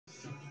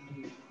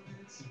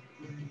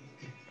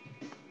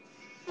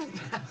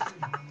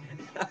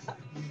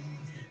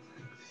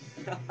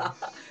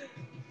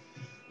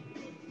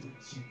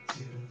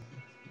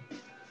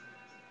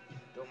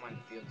Don't mind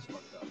the field's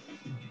fucked up.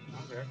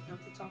 Okay. You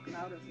have to talk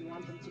louder if you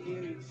want them to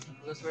hear you.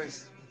 Who goes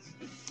first?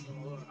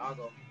 I'll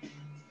go.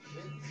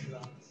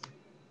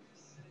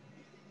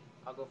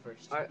 I'll go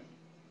first. Alright.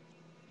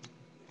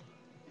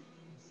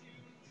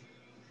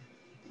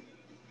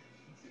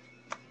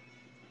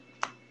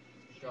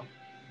 Go.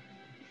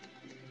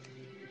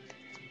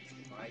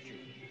 Alright.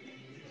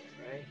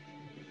 Right.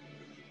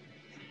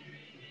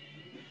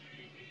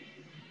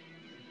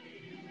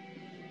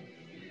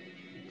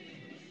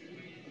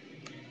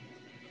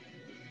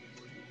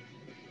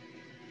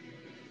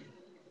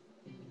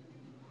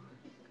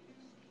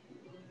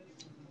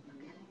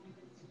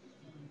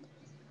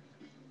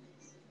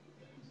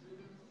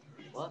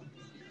 What?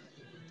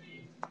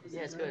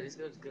 Yeah, it's good. It's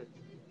good. It's good.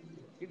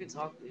 You can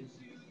talk, please.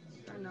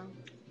 I know.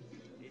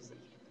 It's-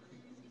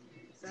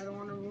 I don't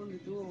want to ruin the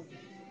duel.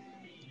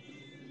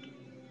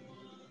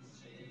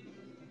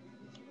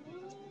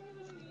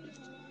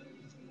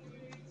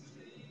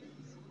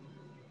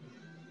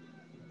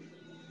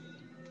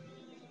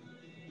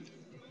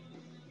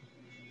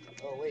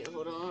 Oh wait,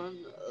 hold on.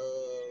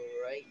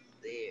 Right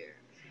there.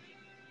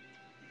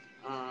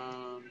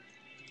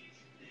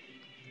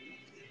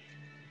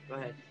 Go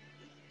ahead.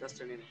 That's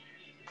tornado.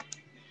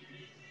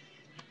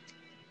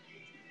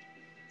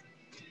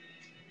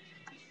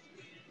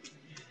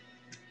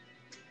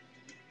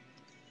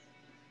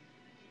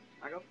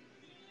 I go.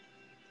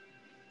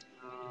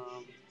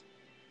 Um.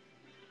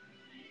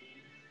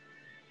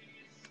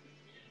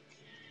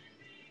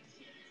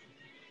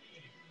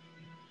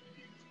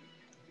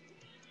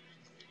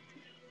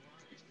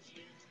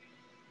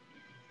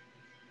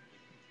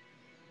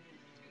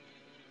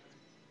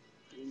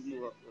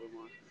 Move up a little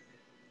more.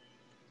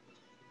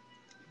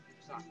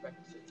 It's not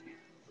expected to.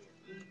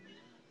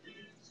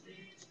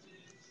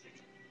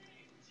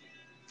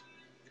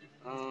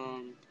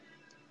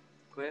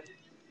 Quip.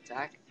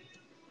 Attack.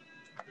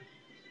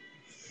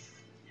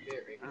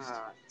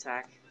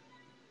 Attack.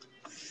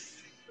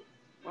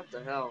 What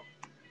the hell?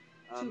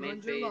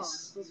 Main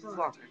phase.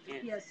 Fuck, I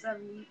can't. Yeah,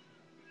 78.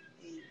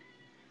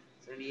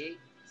 78?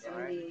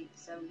 78,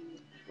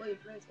 78.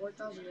 Wait, play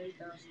 4,000 or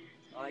 8,000?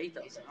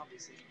 8,000,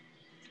 obviously.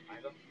 I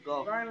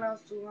go. Brian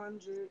lost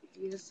 200.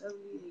 He has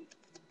 78.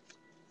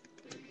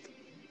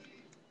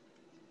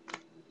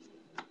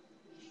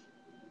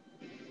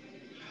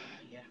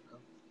 Yeah, go.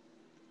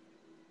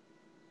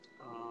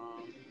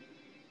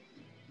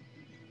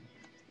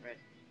 Right.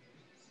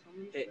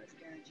 Someone's Hit.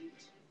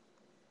 gadgets.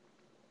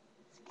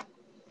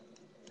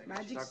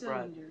 Magic Dark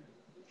cylinder.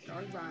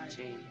 Dark ride.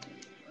 Chain.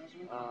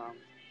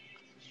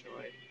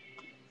 Destroy.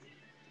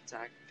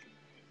 Attack.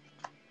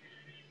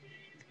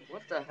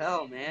 What the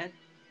hell, man?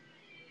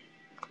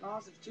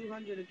 Loss of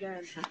 200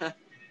 again.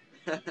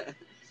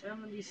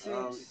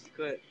 76.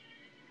 Quit.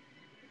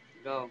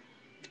 Go.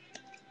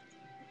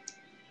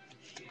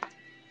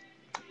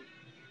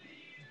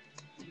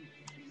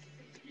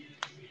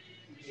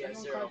 Send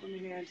one card from your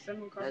hand.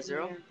 Send one card from zero?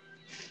 your hand.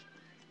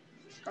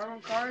 Start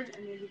one card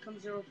and it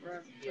becomes 0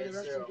 forever. For the rest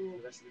of the duel.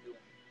 The rest of the duel.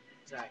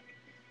 Attack.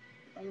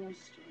 Other one's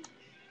destroyed.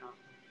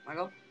 I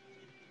go?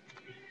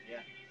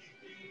 Yeah.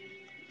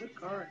 Good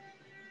card.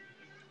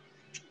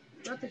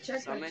 You have to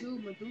check that too,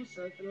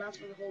 Medusa. It can last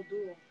for the whole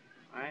duel.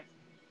 Alright.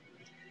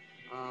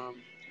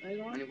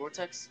 Anyone? Any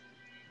vortex?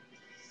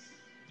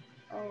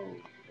 Oh,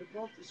 they're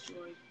both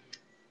destroyed.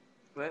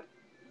 Quip.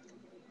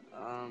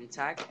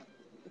 Attack.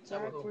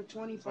 Attack for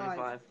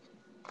 25.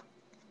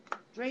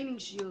 Draining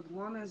shield.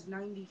 One has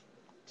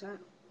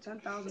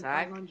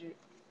 10,500.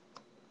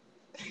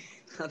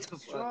 What the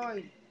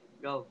Destroyed. fuck?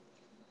 Go.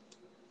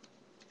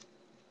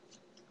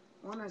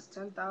 One has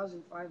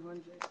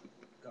 10,500.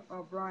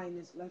 Oh, Brian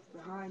is left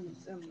behind in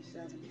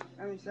 77.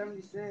 I mean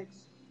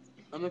 76.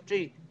 I'm a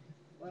 3.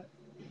 What?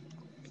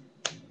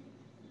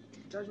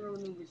 Judgment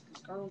maneuvers.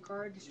 Discard one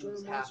card, destroy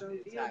the monster on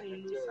the field, and you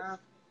lose half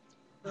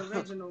the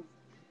original.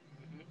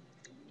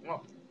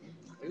 Well,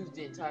 use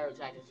the entire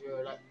attack as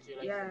your life.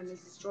 Yeah, and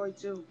it's destroyed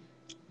too.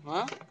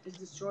 Huh? It's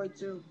destroyed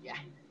too. Yeah.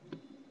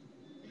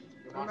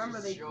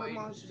 Remember, they put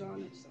monsters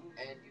on it, so.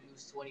 And you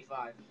lose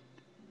 25.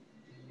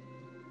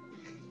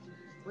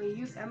 Wait, you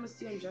use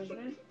MST and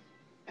Judgment?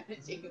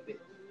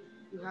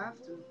 You have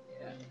to.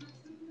 Yeah.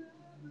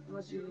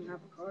 Unless you don't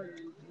have a card or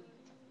anything.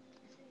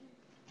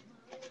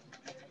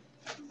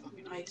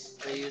 Fucking nice.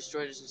 So you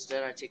destroy this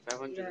instead, I take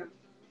 500? Yeah.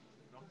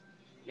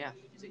 Yeah.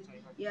 You take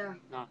 25? Yeah.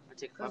 No, I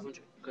take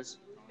 500. Because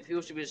if he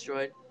was to be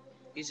destroyed,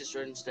 he's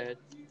destroyed instead.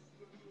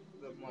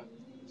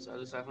 So I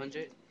lose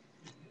 500.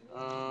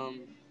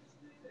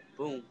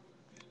 Boom.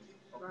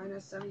 Ryan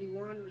has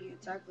 71, he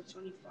attacked with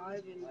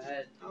 25, and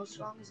how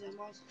strong is that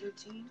monster?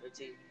 13?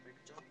 13. Very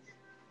good job.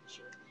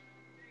 Sure.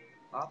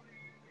 Pop.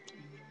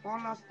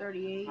 Pawn lost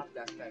 38.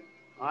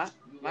 Alright,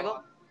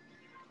 Michael?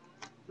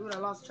 Dude, I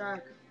lost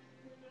track.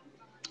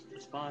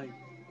 It's fine.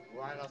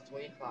 Ryan lost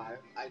 25.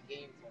 I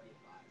gained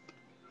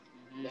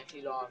 25. Then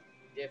he lost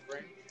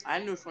different. I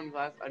knew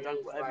 25. I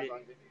done for every.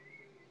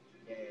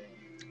 Yeah.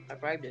 I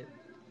bribed it.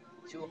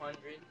 200.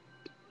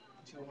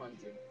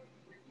 200.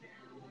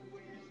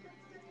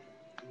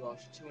 You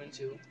lost 2 and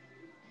 2.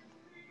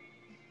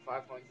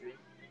 500.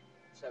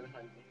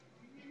 700.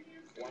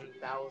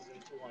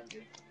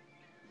 1,200.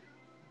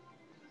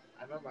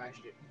 I remember I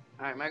should.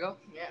 Alright, Michael?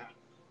 Yeah.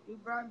 You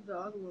bribed the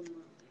other one though.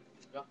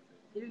 Yeah.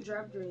 He didn't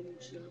trap drain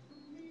and stuff.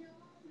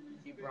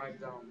 He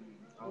bribed It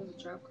was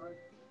a trap card.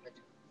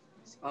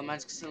 Oh,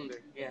 magic cylinder.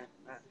 Yeah.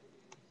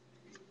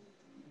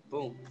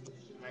 Boom.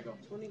 Michael.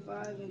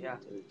 25 and Yeah.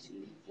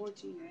 13.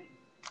 14, right?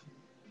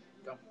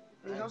 Go.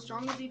 Wait, how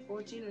strong is he?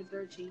 14 or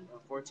 13?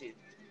 14.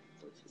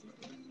 14.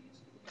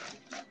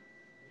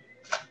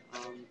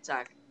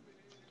 Attack.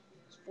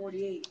 It's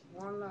 48.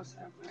 One loss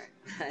half.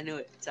 I knew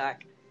it.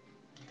 Attack.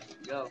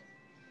 Go.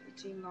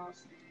 13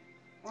 lost.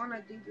 One,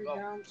 I think you're Go.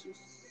 down to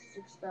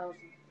 6,000.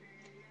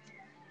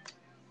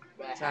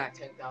 But I Attack.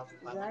 have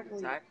 10,500. Exactly.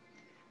 Attack.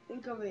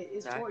 Think of it.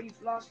 It's Attack. 40.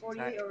 You've lost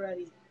 48 Attack.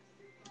 already.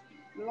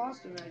 You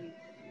lost already.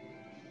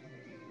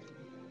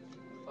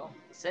 Oh,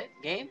 That's it?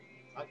 Game?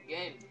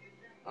 again.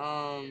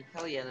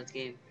 Hell yeah, let's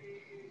game.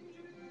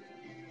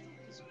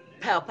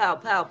 Pow, pow,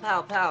 pow,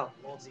 pow, pow.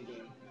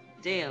 Multi-game.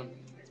 Damn.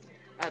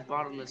 I had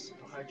bottomless.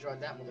 I draw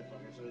that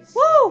motherfucker, so it's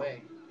Woo! no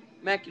way.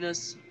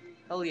 Machinas.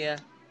 Hell yeah.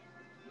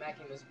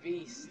 Maximus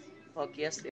Beast. Fuck yes,